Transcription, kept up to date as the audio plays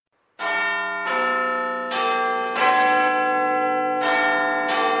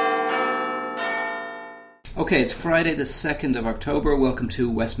Okay, it's Friday the 2nd of October. Welcome to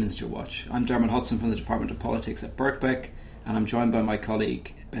Westminster Watch. I'm Dermot Hudson from the Department of Politics at Birkbeck, and I'm joined by my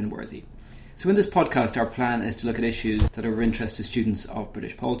colleague Ben Worthy. So in this podcast, our plan is to look at issues that are of interest to students of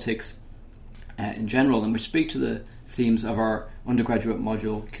British politics in general, and we speak to the themes of our undergraduate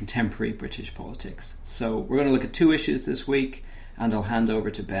module, Contemporary British Politics. So we're going to look at two issues this week, and I'll hand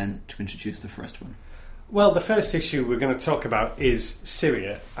over to Ben to introduce the first one. Well, the first issue we're going to talk about is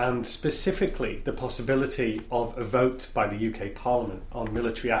Syria, and specifically the possibility of a vote by the UK Parliament on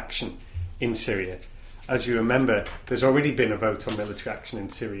military action in Syria. As you remember, there's already been a vote on military action in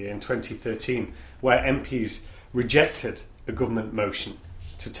Syria in 2013, where MPs rejected a government motion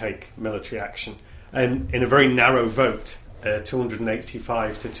to take military action. And in a very narrow vote,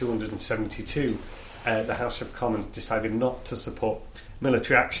 285 to 272, the House of Commons decided not to support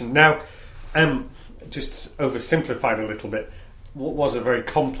military action. Now, just oversimplified a little bit, what was a very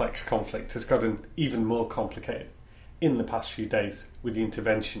complex conflict has gotten even more complicated in the past few days with the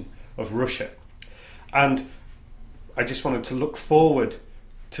intervention of Russia. And I just wanted to look forward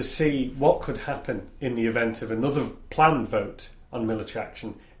to see what could happen in the event of another planned vote on military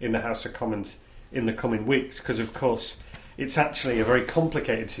action in the House of Commons in the coming weeks, because of course it's actually a very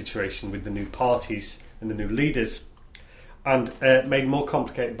complicated situation with the new parties and the new leaders, and made more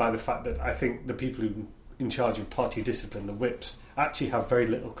complicated by the fact that I think the people who in charge of party discipline, the whips, actually have very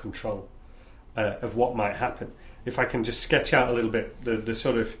little control of what might happen. If I can just sketch out a little bit the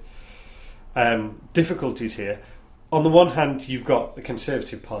sort of difficulties here. On the one hand, you've got the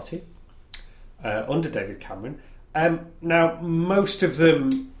Conservative Party under David Cameron. Now, most of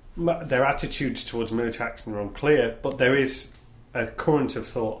them, their attitudes towards military action are unclear, but there is a current of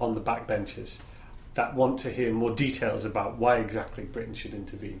thought on the backbenches that want to hear more details about why exactly Britain should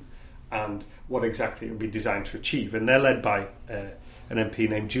intervene and what exactly it would be designed to achieve. And they're led by an MP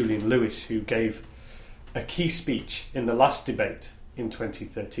named Julian Lewis, who gave a key speech in the last debate in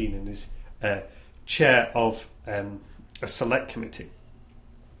 2013 and is chair of a select committee.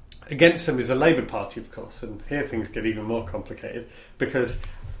 Against them is the Labour Party, of course, and here things get even more complicated because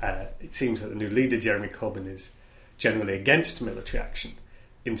it seems that the new leader, Jeremy Corbyn, is generally against military action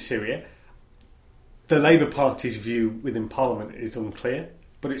in Syria. The Labour Party's view within Parliament is unclear,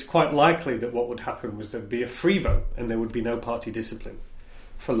 but it's quite likely that what would happen was there'd be a free vote and there would be no party discipline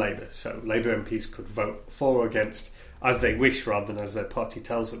for Labour. So Labour MPs could vote for or against as they wish rather than as their party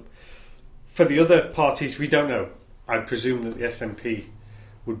tells them. For the other parties, we don't know. I presume that the SNP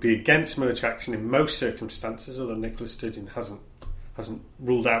would be against military action in most circumstances, although Nicola Sturgeon hasn't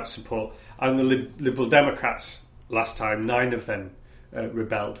ruled out support. And the Liberal Democrats, last time, 9 of them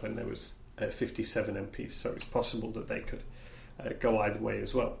rebelled when there was 57 MPs, so it's possible that they could go either way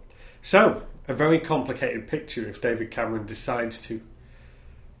as well. So, a very complicated picture if David Cameron decides to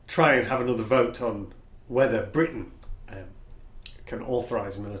try and have another vote on whether Britain can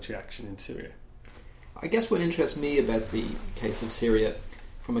authorise military action in Syria. I guess what interests me about the case of Syria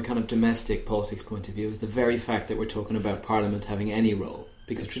from a kind of domestic politics point of view is the very fact that we're talking about Parliament having any role,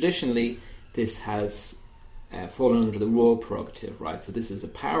 because traditionally this has fallen under the royal prerogative, right? So this is a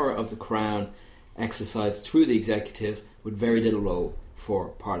power of the Crown exercised through the executive with very little role for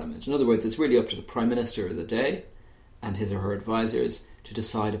Parliament. In other words, it's really up to the Prime Minister of the day and his or her advisors to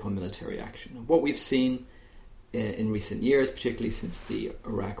decide upon military action. And what we've seen in recent years, particularly since the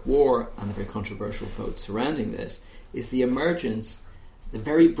Iraq War and the very controversial vote surrounding this, is the emergence, the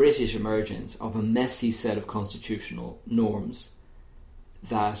very British emergence of a messy set of constitutional norms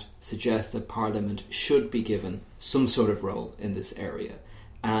that suggest that Parliament should be given some sort of role in this area.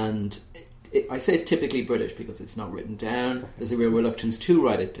 And I say it's typically British because it's not written down. There's a real reluctance to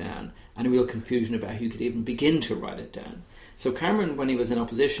write it down and a real confusion about who could even begin to write it down. So Cameron, when he was in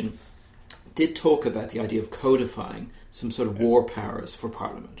opposition, did talk about the idea of codifying some sort of war powers for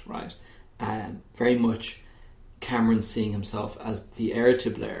Parliament, right? Very much Cameron seeing himself as the heir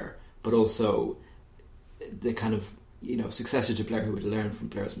to Blair, but also the kind of successor to Blair who would learn from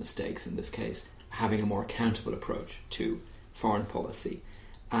Blair's mistakes in this case, having a more accountable approach to foreign policy.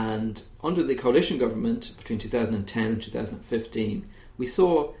 And under the coalition government between 2010 and 2015, we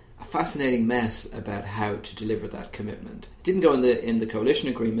saw a fascinating mess about how to deliver that commitment. It didn't go in the coalition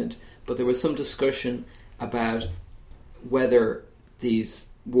agreement, but there was some discussion about whether these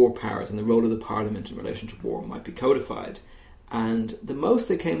war powers and the role of the Parliament in relation to war might be codified. And the most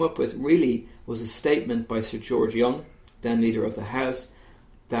they came up with really was a statement by Sir George Young, then leader of the House,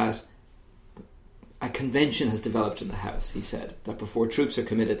 that a convention has developed in the House, he said, that before troops are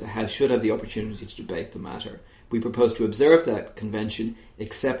committed, the House should have the opportunity to debate the matter. We propose to observe that convention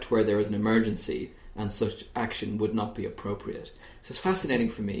except where there is an emergency and such action would not be appropriate. So it's fascinating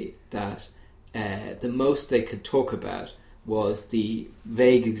for me that the most they could talk about was the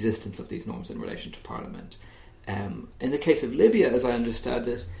vague existence of these norms in relation to Parliament. In the case of Libya, as I understand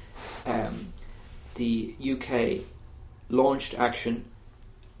it, the UK launched action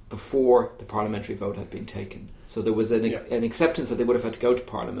before the parliamentary vote had been taken. So there was an acceptance that they would have had to go to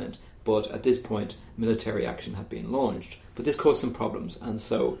Parliament, but at this point military action had been launched. But this caused some problems, and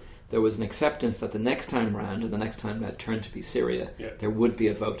so there was an acceptance that the next time round, and the next time that turned to be Syria, there would be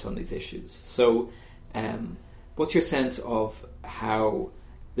a vote on these issues. So what's your sense of how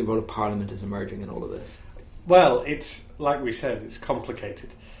the role of Parliament is emerging in all of this? Well, it's, like we said, it's complicated.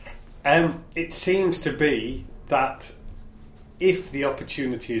 It seems to be that if the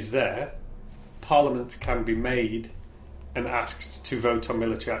opportunity is there, Parliament can be made and asked to vote on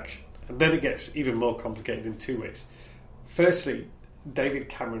military action. And then it gets even more complicated in two ways. Firstly, David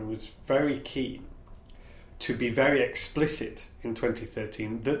Cameron was very keen to be very explicit in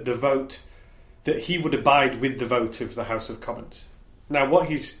 2013 that the vote, that he would abide with the vote of the House of Commons. Now, what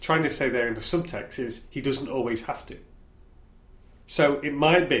he's trying to say there in the subtext is he doesn't always have to. So it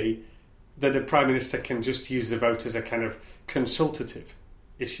might be that a Prime Minister can just use the vote as a kind of consultative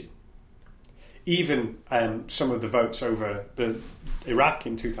issue. Even some of the votes over the Iraq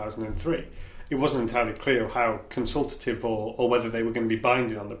in 2003, it wasn't entirely clear how consultative or whether they were going to be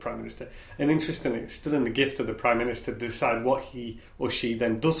binding on the Prime Minister. And interestingly, it's still in the gift of the Prime Minister to decide what he or she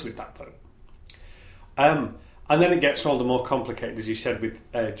then does with that vote. And then it gets all the more complicated, as you said, with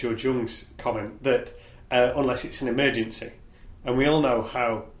George Young's comment that unless it's an emergency. And we all know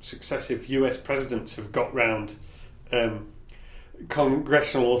how successive US presidents have got round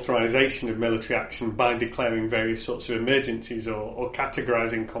congressional authorization of military action by declaring various sorts of emergencies or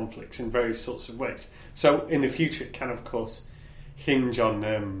categorizing conflicts in various sorts of ways. So in the future it can, of course, hinge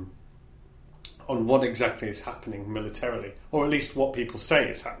on what exactly is happening militarily, or at least what people say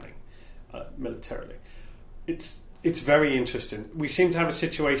is happening militarily. It's very interesting. We seem to have a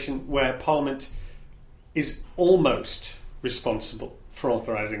situation where Parliament is almost responsible for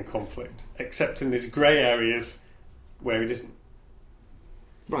authorising conflict, except in these grey areas where it isn't.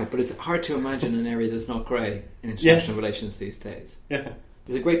 Right, but it's hard to imagine an area that's not grey in international relations these days. Yeah.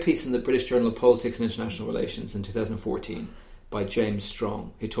 There's a great piece in the British Journal of Politics and International Relations in 2014 by James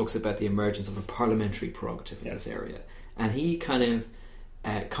Strong, who talks about the emergence of a parliamentary prerogative in this area. And he kind of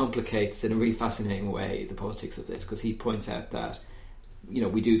complicates in a really fascinating way the politics of this, because he points out that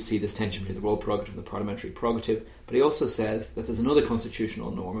we do see this tension between the royal prerogative and the parliamentary prerogative, but he also says that there's another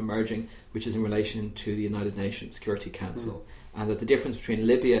constitutional norm emerging, which is in relation to the United Nations Security Council, and that the difference between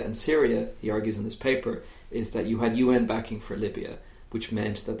Libya and Syria, he argues in this paper, is that you had UN backing for Libya, which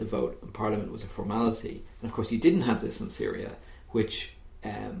meant that the vote in Parliament was a formality, and of course you didn't have this in Syria, which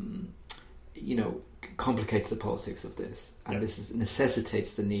complicates the politics of this, and this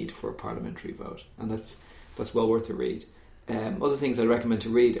necessitates the need for a parliamentary vote, and that's well worth a read. Other things I'd recommend to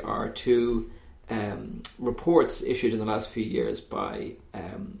read are two reports issued in the last few years by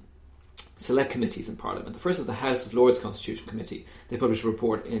select committees in Parliament. The first is the House of Lords Constitution Committee. They published a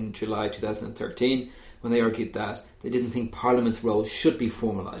report in July 2013 when they argued that they didn't think Parliament's role should be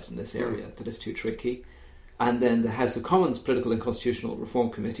formalised in this area, that it's too tricky. And then the House of Commons Political and Constitutional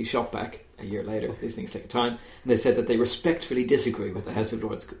Reform Committee shot back a year later. These things take time. And they said that they respectfully disagree with the House of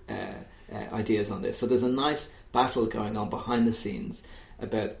Lords ideas on this. So there's a nice battle going on behind the scenes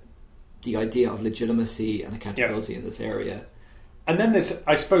about the idea of legitimacy and accountability in this area. And then there's,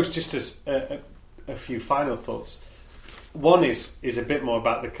 I suppose, just as a few final thoughts. One is a bit more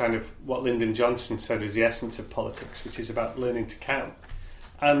about the kind of what Lyndon Johnson said is the essence of politics, which is about learning to count.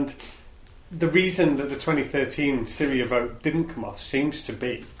 And the reason that the 2013 Syria vote didn't come off seems to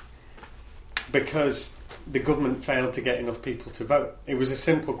be because the government failed to get enough people to vote. It was a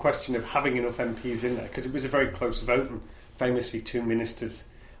simple question of having enough MPs in there, because it was a very close vote, and famously 2 ministers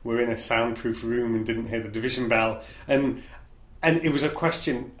were in a soundproof room and didn't hear the division bell, and it was a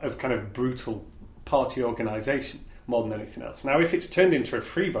question of kind of brutal party organisation more than anything else. Now, if it's turned into a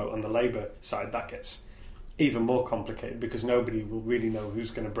free vote on the Labour side, that gets even more complicated, because nobody will really know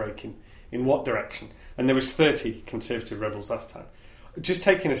who's going to break in what direction. And there was 30 Conservative rebels last time. Just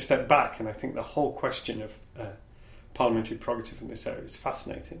taking a step back, and I think the whole question of parliamentary prerogative in this area is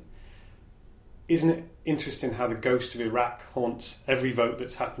fascinating. Isn't it interesting how the ghost of Iraq haunts every vote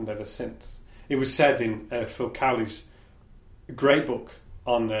that's happened ever since? It was said in Phil Cowley's great book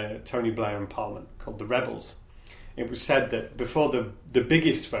on Tony Blair and Parliament called The Rebels. It was said that before the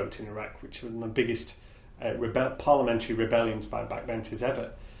biggest vote in Iraq, which was one of the biggest parliamentary rebellions by backbenchers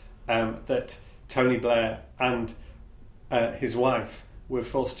ever, that Tony Blair and his wife were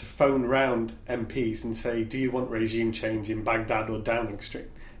forced to phone round MPs and say, do you want regime change in Baghdad or Downing Street?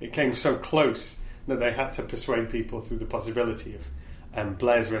 It came so close that they had to persuade people through the possibility of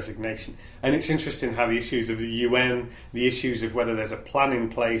Blair's resignation. And it's interesting how the issues of the UN, the issues of whether there's a plan in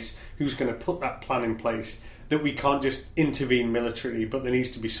place, who's going to put that plan in place, that we can't just intervene militarily, but there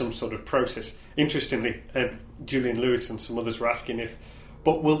needs to be some sort of process. Interestingly, Julian Lewis and some others were asking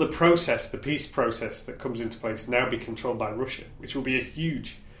but will the process, the peace process that comes into place now be controlled by Russia, which will be a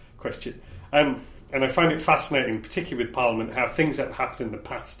huge question. And I find it fascinating, particularly with Parliament, how things that have happened in the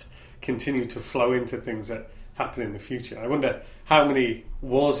past continue to flow into things that happen in the future. I wonder how many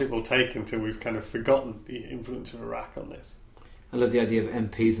wars it will take until we've kind of forgotten the influence of Iraq on this. I love the idea of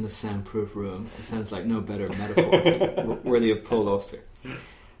MPs in a soundproof room. It sounds like no better metaphor worthy of Paul Auster.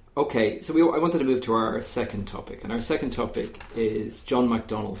 Okay, so I wanted to move to our second topic, and our second topic is John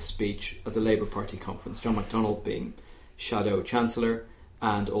McDonnell's speech at the Labour Party conference. John McDonnell being Shadow Chancellor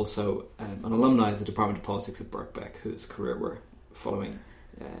and also an alumni of the Department of Politics at Birkbeck, whose career we're following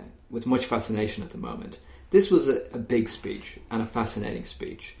with much fascination at the moment. This was a big speech and a fascinating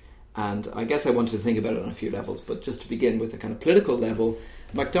speech, and I guess I wanted to think about it on a few levels, but just to begin with a kind of political level,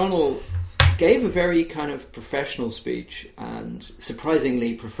 McDonnell gave a very kind of professional speech and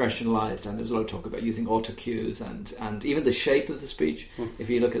surprisingly professionalised, and there was a lot of talk about using auto cues and even the shape of the speech, if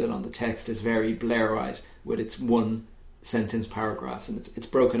you look at it on the text, is very Blairite with its one sentence paragraphs, and it's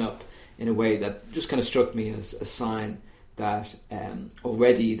broken up in a way that just kind of struck me as a sign that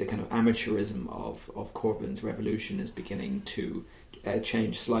already the kind of amateurism of Corbyn's revolution is beginning to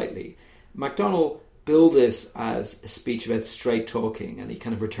change slightly. McDonnell billed this as a speech about straight talking, and he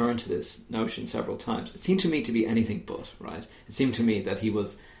kind of returned to this notion several times. It seemed to me to be anything but, right? It seemed to me that he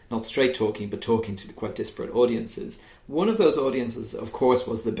was not straight talking, but talking to quite disparate audiences. One of those audiences, of course,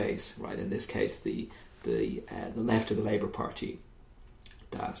 was the base, right? In this case, the left of the Labour Party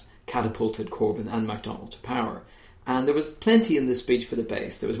that catapulted Corbyn and McDonnell to power. And there was plenty in this speech for the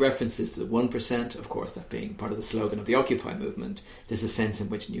base. There was references to the 1%, of course, that being part of the slogan of the Occupy movement. There's a sense in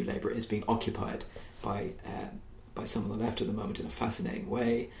which New Labour is being occupied by some on the left at the moment in a fascinating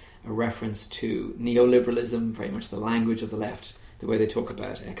way. A reference to neoliberalism, very much the language of the left, the way they talk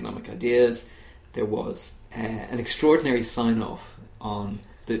about economic ideas. There was an extraordinary sign-off on...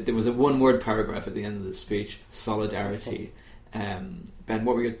 There was a one-word paragraph at the end of the speech, solidarity. Ben,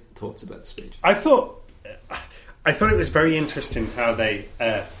 what were your thoughts about the speech? I thought it was very interesting how they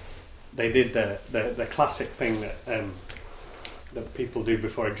did the classic thing that people do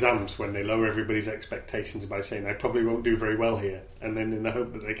before exams when they lower everybody's expectations by saying I probably won't do very well here, and then in the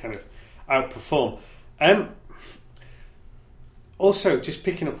hope that they kind of outperform. Also, just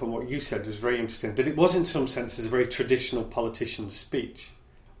picking up on what you said was very interesting, that it was in some senses a very traditional politician's speech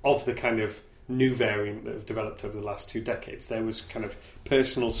of the kind of new variant that have developed over the last 2 decades. There was kind of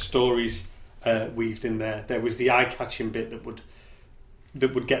personal stories weaved in there. There was the eye-catching bit that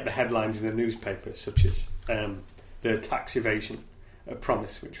would get the headlines in the newspaper, such as the tax evasion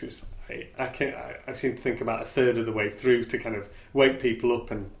promise, which was I seem to think about a third of the way through to kind of wake people up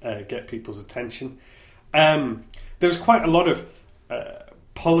and get people's attention. There was quite a lot of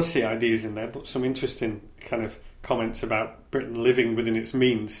policy ideas in there, but some interesting kind of comments about Britain living within its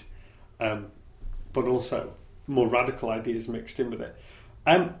means, but also more radical ideas mixed in with it.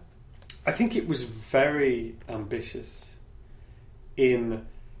 I think it was very ambitious in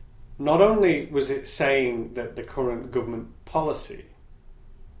not only was it saying that the current government policy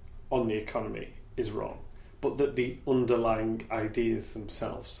on the economy is wrong, but that the underlying ideas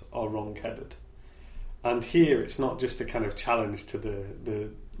themselves are wrong-headed. And here it's not just a kind of challenge to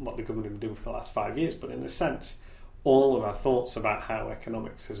the what the government have been doing for the last 5 years, but in a sense, all of our thoughts about how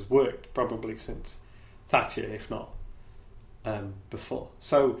economics has worked, probably since Thatcher, if not before.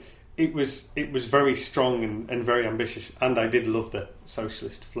 So it was very strong and very ambitious, and I did love the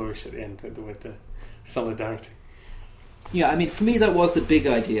socialist flourish at the end with the solidarity. Yeah, I mean, for me that was the big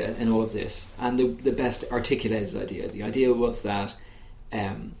idea in all of this, and the best articulated idea. The idea was that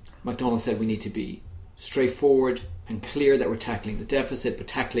McDonnell said we need to be straightforward and clear that we're tackling the deficit, but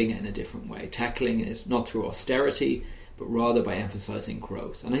tackling it in a different way. Tackling it not through austerity, but rather by emphasising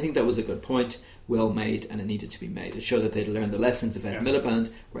growth. And I think that was a good point, well made, and it needed to be made. It showed that they'd learned the lessons of Ed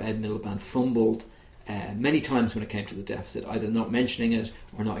Miliband, where Ed Miliband fumbled many times when it came to the deficit, either not mentioning it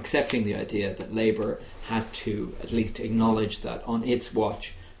or not accepting the idea that Labour had to at least acknowledge that on its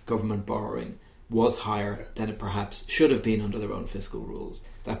watch government borrowing was higher than it perhaps should have been under their own fiscal rules.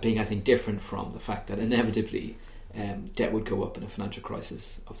 That being, I think, different from the fact that inevitably debt would go up in a financial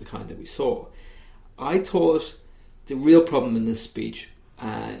crisis of the kind that we saw. I thought the real problem in this speech,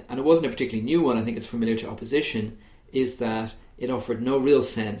 and it wasn't a particularly new one, I think it's familiar to opposition, is that it offered no real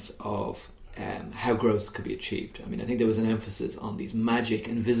sense of how growth could be achieved. I mean, I think there was an emphasis on these magic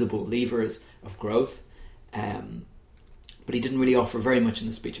invisible levers of growth, but he didn't really offer very much in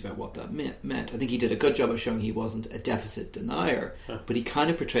the speech about what that meant. I think he did a good job of showing he wasn't a deficit denier, but he kind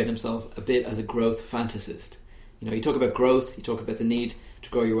of portrayed himself a bit as a growth fantasist. You know, you talk about growth, you talk about the need to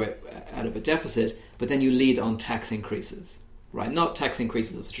grow your way out of a deficit, but then you lead on tax increases, right? Not tax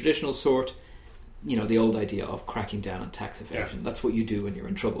increases of the traditional sort, you know, the old idea of cracking down on tax evasion. Yeah. That's what you do when you're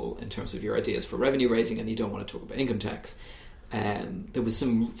in trouble in terms of your ideas for revenue raising and you don't want to talk about income tax. There was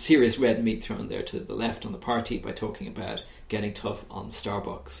some serious red meat thrown there to the left on the party by talking about getting tough on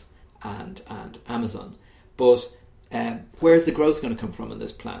Starbucks and Amazon. But where's the growth going to come from in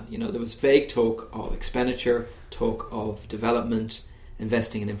this plan? You know, there was vague talk of expenditure, talk of development,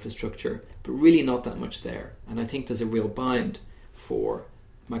 investing in infrastructure, but really not that much there. And I think there's a real bind for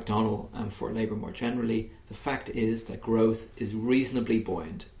McDonnell and for Labour more generally. The fact is that growth is reasonably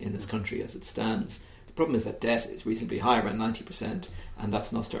buoyant in this country as it stands. The problem is that debt is reasonably high, around 90%, and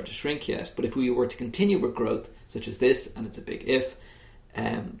that's not started to shrink yet. But if we were to continue with growth such as this, and it's a big if,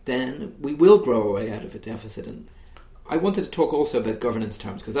 then we will grow our way out of a deficit. And I wanted to talk also about governance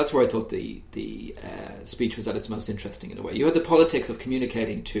terms, because that's where I thought the speech was at its most interesting in a way. You had the politics of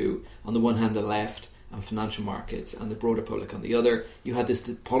communicating to, on the one hand, the left and financial markets and the broader public on the other. You had this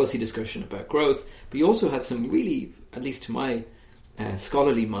policy discussion about growth, but you also had some really, at least to my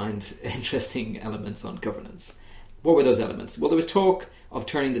scholarly mind, interesting elements on governance. What were those elements? Well, there was talk of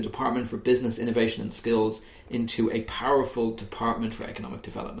turning the Department for Business, Innovation and Skills into a powerful department for economic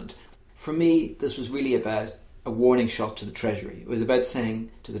development. For me, this was really about a warning shot to the Treasury. It was about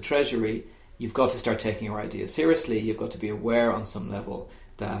saying to the Treasury, you've got to start taking our ideas seriously. You've got to be aware on some level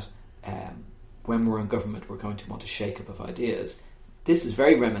that when we're in government, we're going to want a shake-up of ideas. This is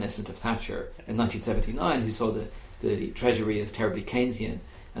very reminiscent of Thatcher in 1979, who saw the Treasury as terribly Keynesian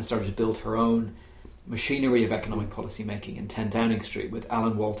and started to build her own machinery of economic policy making in 10 Downing Street with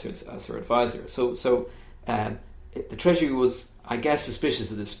Alan Walters as her advisor. So the Treasury was, I guess,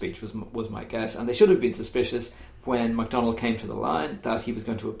 suspicious of this speech, was my guess, and they should have been suspicious when McDonnell came to the line that he was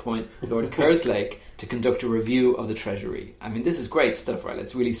going to appoint Lord Kerslake to conduct a review of the Treasury. I mean, this is great stuff, right?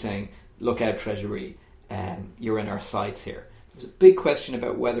 It's really saying, look out, Treasury, you're in our sights here. There was a big question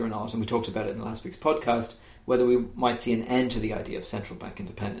about whether or not, and we talked about it in last week's podcast, whether we might see an end to the idea of central bank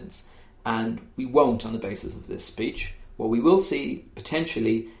independence. And we won't on the basis of this speech. What we will see,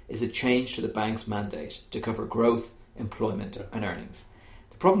 potentially, is a change to the bank's mandate to cover growth, employment and earnings.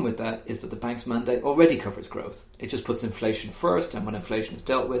 The problem with that is that the bank's mandate already covers growth. It just puts inflation first, and when inflation is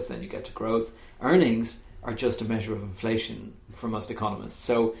dealt with, then you get to growth. Earnings are just a measure of inflation for most economists.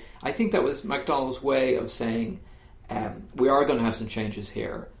 So I think that was McDonnell's way of saying we are going to have some changes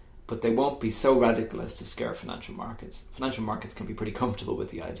here, but they won't be so radical as to scare financial markets. Financial markets can be pretty comfortable with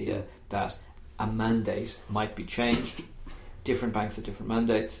the idea that a mandate might be changed. Different banks have different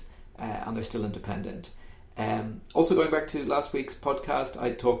mandates, and they're still independent. Also, going back to last week's podcast,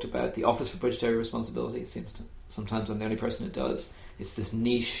 I talked about the Office for Budgetary Responsibility. It seems to, sometimes I'm the only person who does. It's this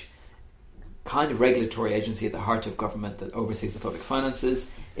niche kind of regulatory agency at the heart of government that oversees the public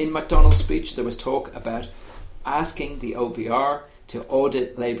finances. In McDonnell's speech, there was talk about asking the OBR to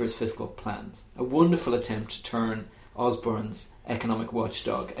audit Labour's fiscal plans. A wonderful attempt to turn Osborne's economic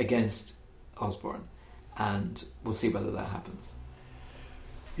watchdog against Osborne, and we'll see whether that happens.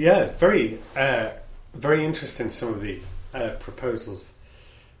 Yeah, very interesting, some of the proposals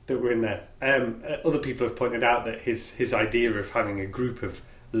that were in there. Other people have pointed out that his idea of having a group of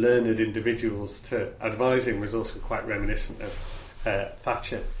learned individuals to advise him was also quite reminiscent of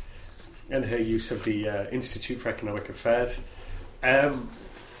Thatcher and her use of the Institute for Economic Affairs.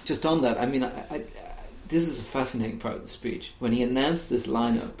 Just on that, I mean, this is a fascinating part of the speech. When he announced this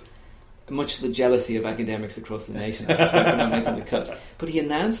lineup, much to the jealousy of academics across the nation, I suspect for not making the cut, but he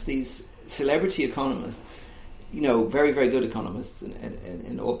announced these celebrity economists, you know, very, very good economists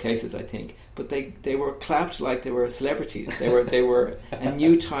in all cases, I think, but they were clapped like they were celebrities. They were a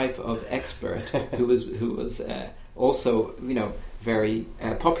new type of expert who was also, you know, very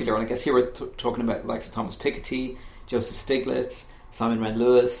popular. And I guess here we're talking about the likes of Thomas Piketty, Joseph Stiglitz, Simon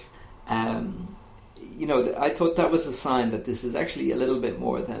Wren-Lewis. You know, I thought that was a sign that this is actually a little bit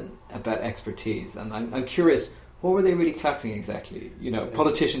more than about expertise. And I'm curious, what were they really clapping exactly? You know,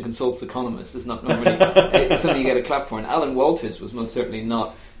 politician consults economist is not normally something you get a clap for. And Alan Walters was most certainly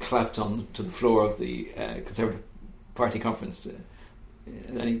not clapped on to the floor of the Conservative Party conference at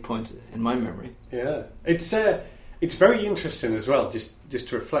any point in my memory. Yeah, it's very interesting as well. Just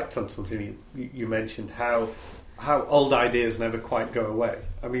to reflect on something you mentioned, how old ideas never quite go away.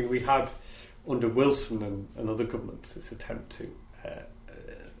 I mean, we had under Wilson and other governments, this attempt to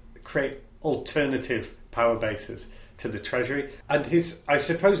create alternative power bases to the Treasury. And I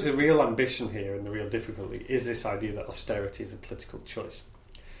suppose the real ambition here and the real difficulty is this idea that austerity is a political choice.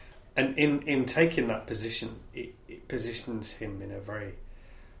 And in taking that position, it positions him in a very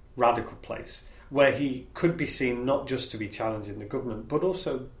radical place where he could be seen not just to be challenging the government, but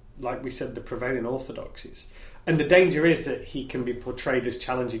also, like we said, the prevailing orthodoxies. And the danger is that he can be portrayed as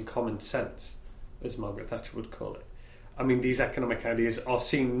challenging common sense, as Margaret Thatcher would call it. I mean, these economic ideas are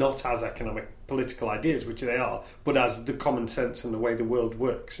seen not as economic political ideas, which they are, but as the common sense and the way the world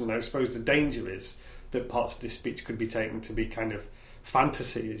works. And I suppose the danger is that parts of this speech could be taken to be kind of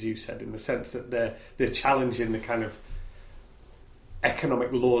fantasy, as you said, in the sense that they're challenging the kind of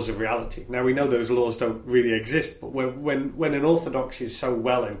economic laws of reality. Now, we know those laws don't really exist, but when an orthodoxy is so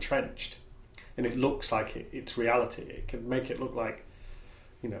well entrenched and it looks like it's reality, it can make it look like,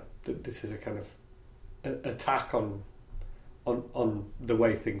 that this is a kind of attack on the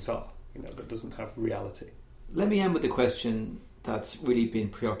way things are, that doesn't have reality. Let me end with the question that's really been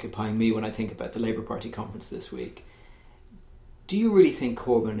preoccupying me when I think about the Labour Party conference this week. Do you really think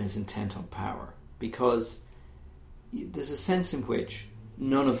Corbyn is intent on power? Because there's a sense in which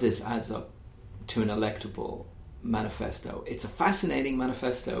none of this adds up to an electable manifesto. It's a fascinating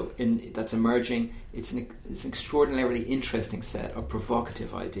manifesto that's emerging. It's an extraordinarily interesting set of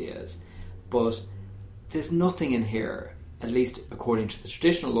provocative ideas. But there's nothing in here, at least according to the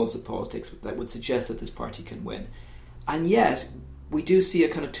traditional laws of politics, that would suggest that this party can win. And yet, we do see a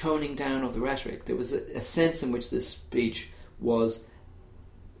kind of toning down of the rhetoric. There was a sense in which this speech was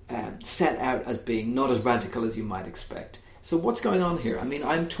set out as being not as radical as you might expect. So what's going on here? I mean,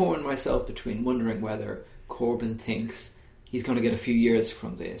 I'm torn myself between wondering whether Corbyn thinks he's going to get a few years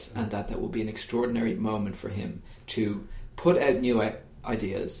from this and that will be an extraordinary moment for him to put out new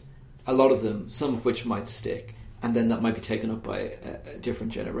ideas, a lot of them, some of which might stick, and then that might be taken up by a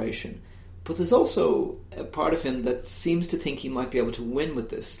different generation. But there's also a part of him that seems to think he might be able to win with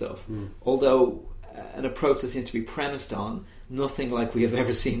this stuff, although an approach that seems to be premised on nothing like we have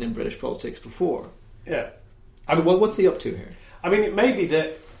ever seen in British politics before. Yeah. So what's he up to here? I mean, it may be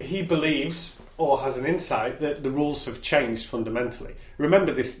that he believes or has an insight that the rules have changed fundamentally.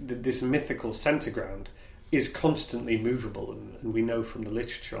 Remember, this mythical centre ground is constantly movable, and we know from the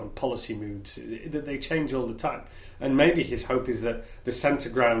literature on policy moods that they change all the time. And maybe his hope is that the centre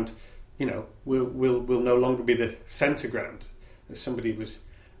ground, will no longer be the centre ground. As somebody was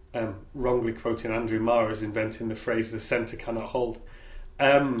wrongly quoting Andrew Marr as inventing the phrase "the centre cannot hold."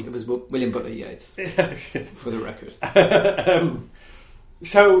 It was William Butler Yeats, for the record.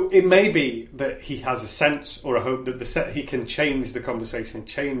 So it may be that he has a sense or a hope that he can change the conversation,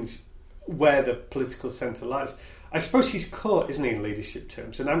 change where the political centre lies. I suppose he's caught, isn't he, in leadership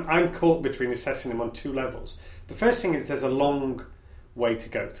terms? And I'm caught between assessing him on two levels. The first thing is there's a long way to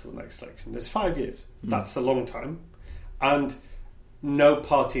go to the next election. There's 5 years. That's a long time. And no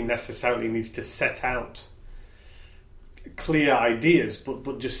party necessarily needs to set out clear ideas,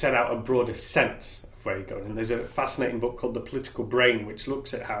 but just set out a broader sense of where you're going. And there's a fascinating book called The Political Brain, which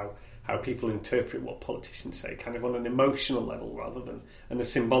looks at how people interpret what politicians say, kind of on an emotional level rather than on a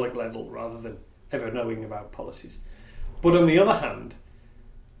symbolic level, rather than ever knowing about policies. But on the other hand,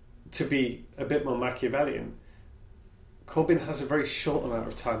 to be a bit more Machiavellian, Corbyn has a very short amount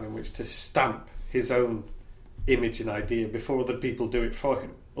of time in which to stamp his own image and idea before other people do it for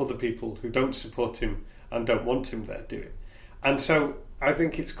him. Other people who don't support him and don't want him there do it. And so I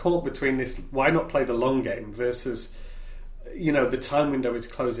think it's caught between this, why not play the long game versus, the time window is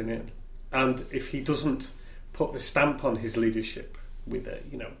closing in. And if he doesn't put a stamp on his leadership with it,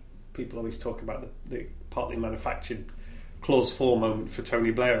 people always talk about the partly manufactured clause 4 moment for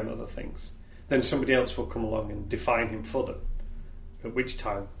Tony Blair and other things, then somebody else will come along and define him for them, at which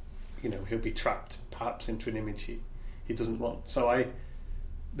time, he'll be trapped perhaps into an image he doesn't want. So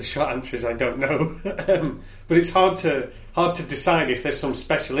the short answer is I don't know. But it's hard to decide if there's some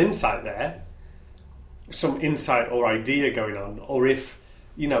special insight there, some insight or idea going on, or if,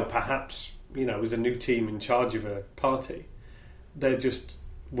 perhaps, as a new team in charge of a party, they're just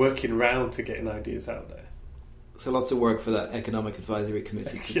working around to getting ideas out there. So lots of work for that Economic Advisory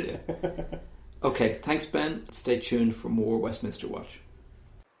Committee to do. Okay, thanks Ben. Stay tuned for more Westminster Watch.